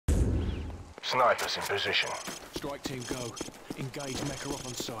Snipers in position. Strike team go. Engage Makarov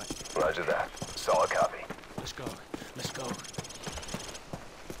on site. Roger that. Solid copy. Let's go. Let's go.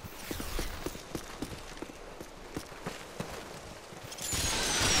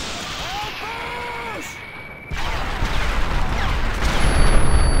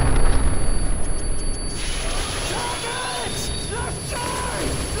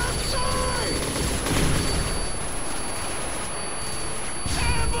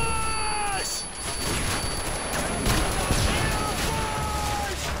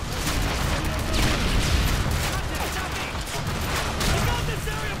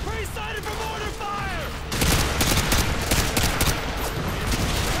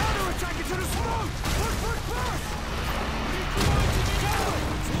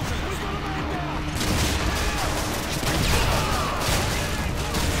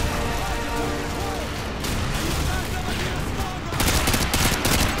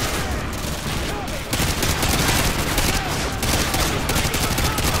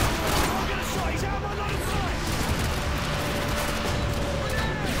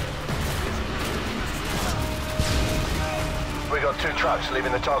 Two trucks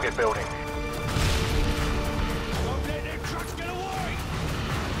leaving the target building. Don't let them trucks get away!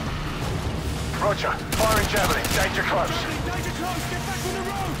 Roger. Firing Javelins. Danger close. Danger close! Get back on the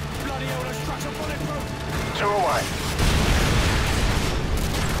road! Bloody hell, those trucks are bulletproof! 2 away.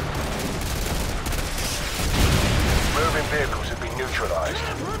 Moving vehicles have been neutralized.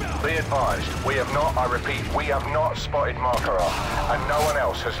 Be advised, we have not, I repeat, we have not spotted Makarov, and no one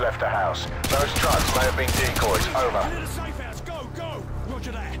else has left the house. Those trucks may have been decoys. Over. Clear the safe house! Go, go!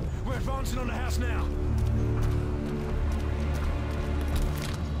 Roger that! We're advancing on the house now.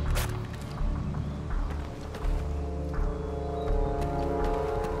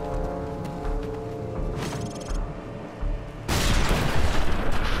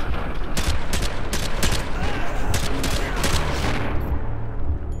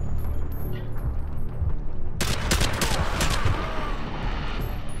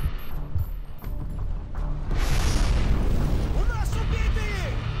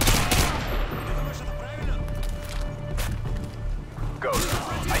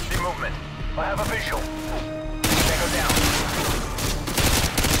 I have a visual. Tango down.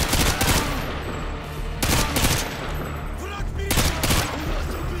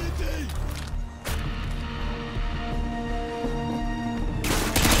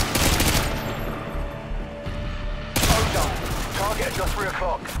 Ozone. Target until 3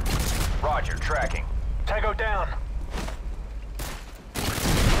 o'clock. Roger, tracking. Tango down.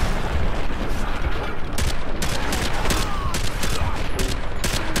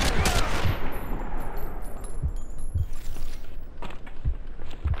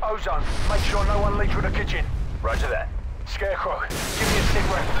 Ozone, make sure no one leaves through the kitchen. Roger that. Scarecrow, give me a stick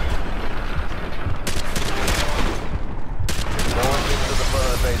rep. No one's into the front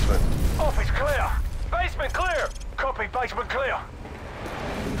of the basement. Office clear. Basement clear. Copy, basement clear.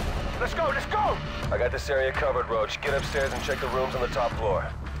 Let's go, let's go! I got this area covered, Roach. Get upstairs and check the rooms on the top floor.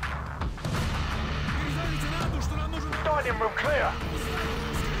 Dining room clear.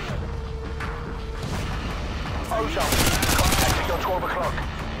 Ozone, contacting you on 12 o'clock.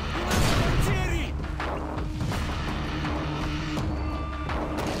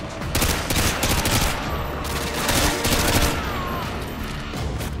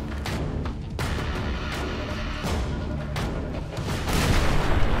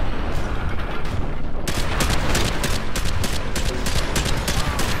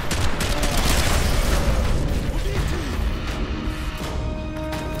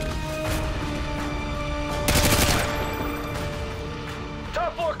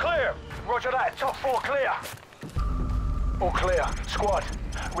 Roger that, top 4 clear. All clear. Squad,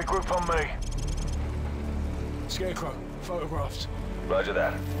 regroup on me. Scarecrow, photographs. Roger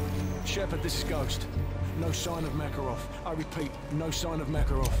that. Shepard, this is Ghost. No sign of Makarov. I repeat, no sign of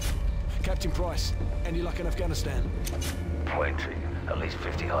Makarov. Captain Price, any luck in Afghanistan? Plenty. At least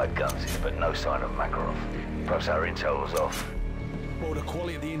 50 hide guns here, but no sign of Makarov. Perhaps our intel was off. Well, the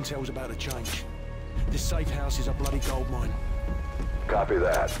quality of the intel's about to change. This safe house is a bloody gold mine. Copy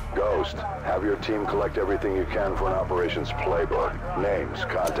that. Ghost, have your team collect everything you can for an operations playbook. Names,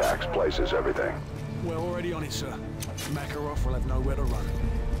 contacts, places, everything. We're already on it, sir. Makarov will have nowhere to run.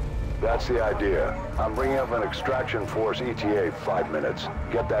 That's the idea. I'm bringing up an extraction force ETA 5 minutes.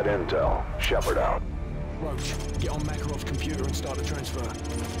 Get that intel. Shepard out. Roach, get on Makarov's computer and start the transfer.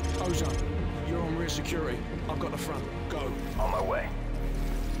 Ozone, you're on rear security. I've got the front. Go. On my way.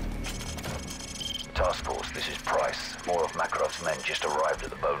 Task Force, this is Price. More of Makarov's men just arrived at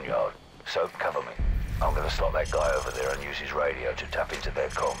the boneyard. So, cover me. I'm gonna slot that guy over there and use his radio to tap into their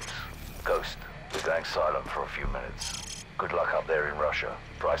comms. Ghost, we're going silent for a few minutes. Good luck up there in Russia.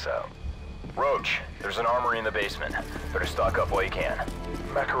 Price out. Roach, there's an armory in the basement. Better stock up while you can.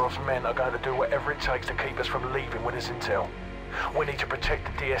 Makarov's men are going to do whatever it takes to keep us from leaving with this intel. We need to protect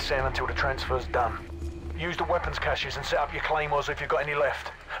the DSM until the transfer's done. Use the weapons caches and set up your claymores if you've got any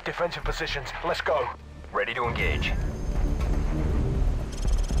left. Defensive positions, let's go. Ready to engage.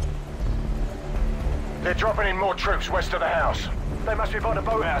 They're dropping in more troops west of the house. They must be by the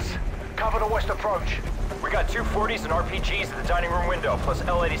boathouse. Cover the west approach. We got 240s and RPGs at the dining room window, plus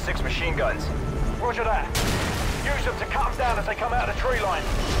L-86 machine guns. Roger that. Use them to cut them down as they come out of the tree line.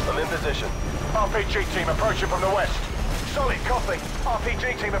 I'm in position. RPG team approaching from the west. Solid copy.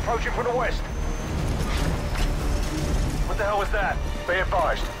 RPG team approaching from the west. What the hell was that? Be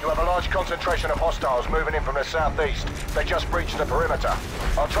advised, you have a large concentration of hostiles moving in from the southeast. They just breached the perimeter.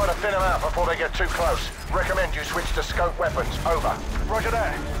 I'll try to thin them out before they get too close. Recommend you switch to scope weapons. Over. Roger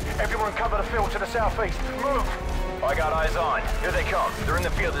that. Everyone cover the field to the southeast. Move! I got eyes on. Here they come. They're in the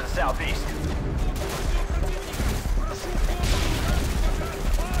field to the southeast.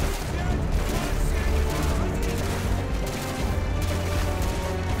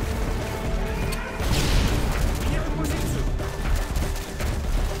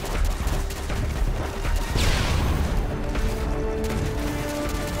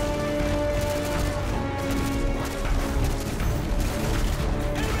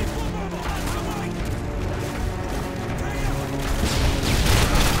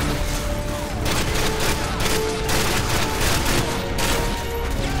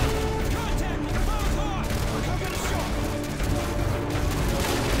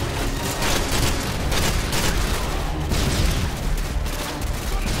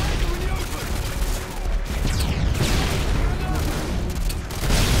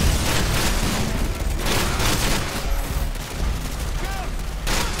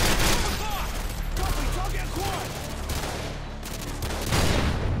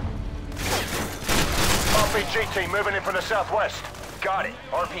 RPG team moving in from the southwest. Got it.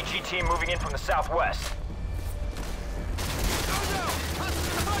 RPG team moving in from the southwest.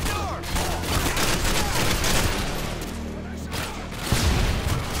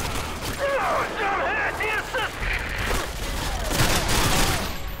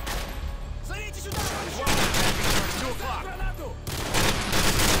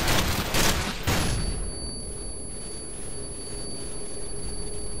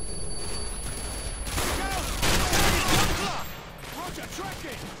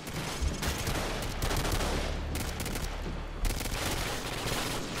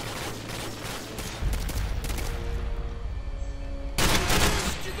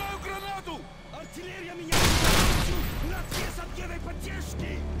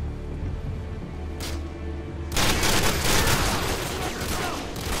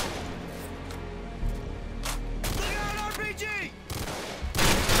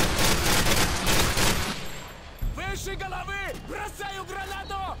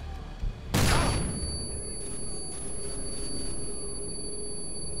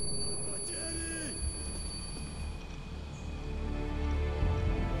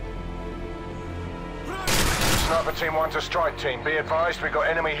 Sniper team 1 to strike team. Be advised, we've got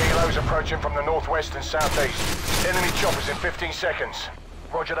enemy helos approaching from the northwest and southeast. Enemy choppers in 15 seconds.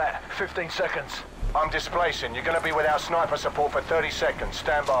 Roger that. 15 seconds. I'm displacing. You're going to be without sniper support for 30 seconds.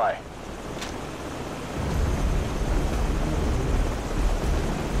 Stand by.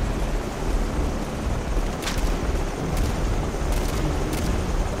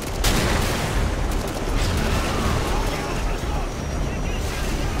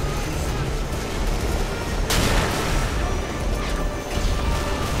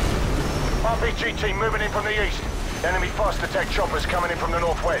 RPG team moving in from the east. Enemy fast attack choppers coming in from the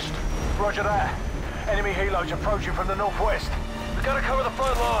northwest. Roger that. Enemy helos approaching from the northwest. We've got to cover the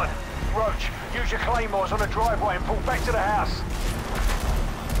front line. Roach, use your claymores on the driveway and pull back to the house.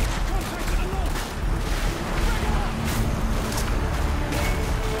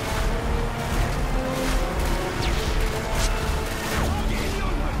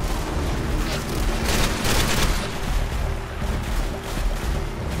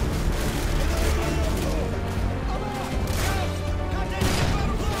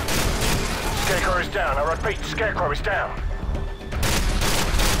 Scarecrow is down. I repeat, Scarecrow is down.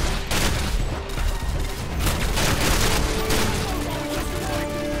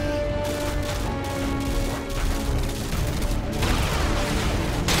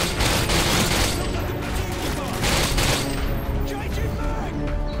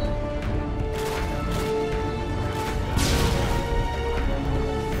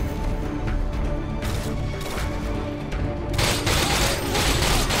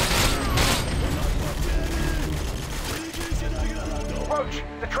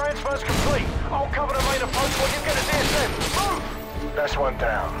 transfer's complete. I'll cover the main approach while you get a DSM. Move! That's one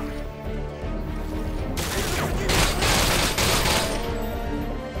down.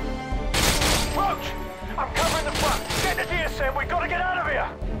 Roach! I'm covering the front. Get the DSM, we've got to get out of here!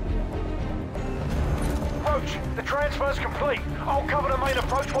 Roach, the transfer's complete. I'll cover the main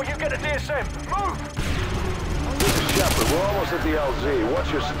approach while you get a DSM. Move! Shepard, we're almost at the LZ.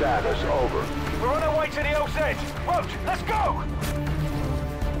 What's your status? Over. We're on our way to the LZ. Roach, let's go!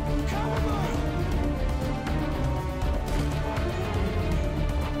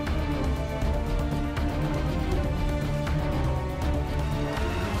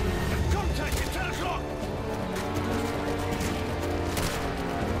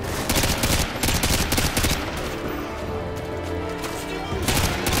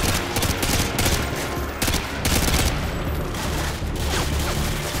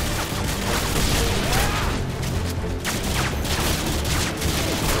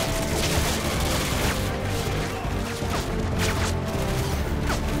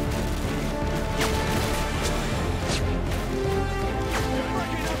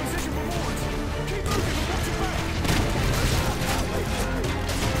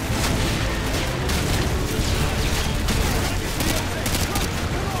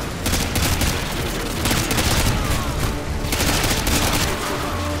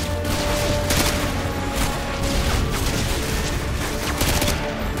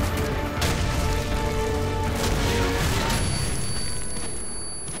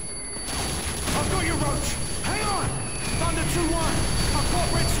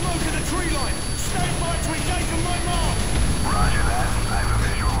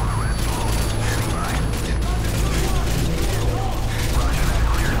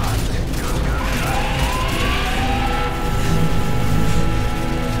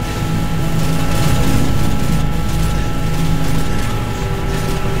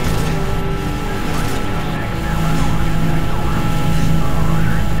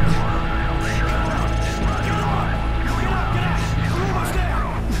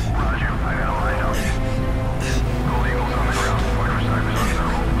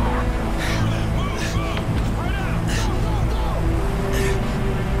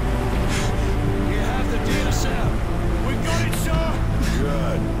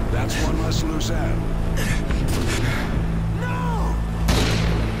 That's one less loose end.